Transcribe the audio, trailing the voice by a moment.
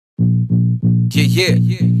Yeah.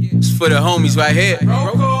 It's for the homies right here.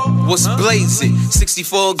 What's blazing?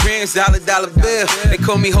 64 grams, dollar bill. They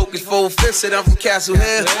call me Hocus 4/5, said I'm from Castle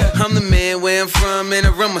Hill. I'm the man where I'm from in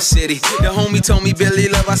Arima City. The homie told me Billy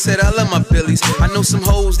Love, I said I love my Billies. I know some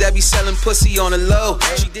hoes that be selling pussy on the low.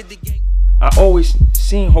 She did the game. I always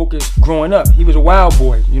seen Hocus growing up. He was a wild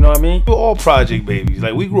boy, you know what I mean? We were all project babies,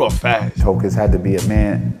 like we grew up fast. Hocus had to be a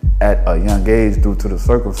man at a young age due to the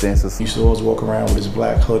circumstances. He used to always walk around with his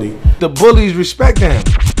black hoodie. The bullies respected him.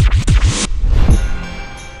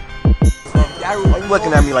 Why you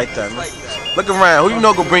looking at me like that, man? Look around. Who you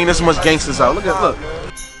know gonna bring this much gangsters out? Look.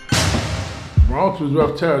 Bronx was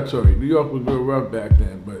rough territory. New York was real rough back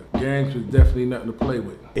then, but gangs was definitely nothing to play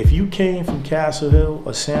with. If you came from Castle Hill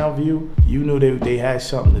or Soundview, you knew they had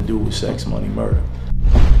something to do with sex, money, murder.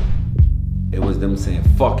 It was them saying,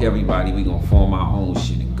 fuck everybody, we gonna form our own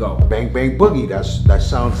shit and go. Bang Bang Boogie, that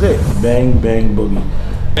sounds it. Bang Bang Boogie.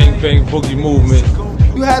 Bang Bang Boogie movement.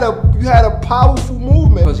 You had a powerful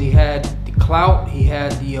movement. Because he had the clout, he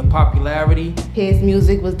had the popularity. His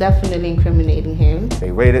music was definitely incriminating him.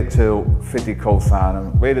 They waited till 50 co-signed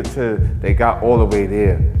him, waited till they got all the way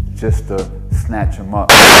there just to snatch him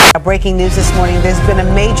up. Breaking news this morning, there's been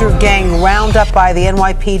a major gang roundup by the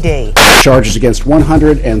NYPD. Charges against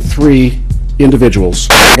 103 individuals.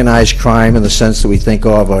 Organized crime in the sense that we think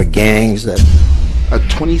of are gangs that... A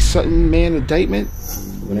 20-something man indictment?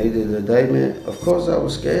 When they did the indictment, of course I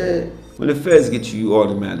was scared. When the feds get you, you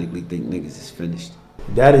automatically think niggas is finished.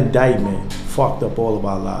 That indictment fucked up all of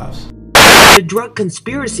our lives. The drug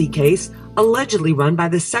conspiracy case, allegedly run by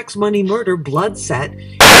the sex money murder blood set,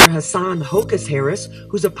 Hassan Hocus Harris,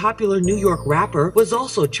 who's a popular New York rapper, was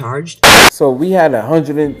also charged. So we had a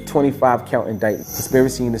 125 count indictment.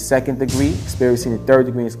 Conspiracy in the second degree, conspiracy in the third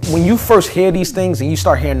degree. When you first hear these things and you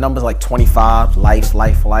start hearing numbers like 25, life,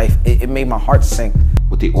 it made my heart sink.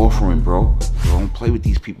 What they offering, bro? Don't play with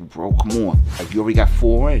these people, bro. Come on. Like, you already got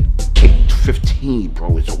 4 in. Take 15,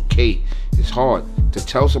 bro. It's okay. It's hard to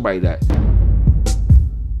tell somebody that.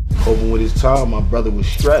 Coping with his time, my brother was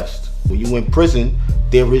stressed. When you in prison,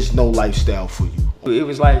 there is no lifestyle for you. It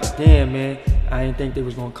was like, damn, man, I didn't think they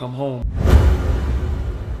was gonna come home.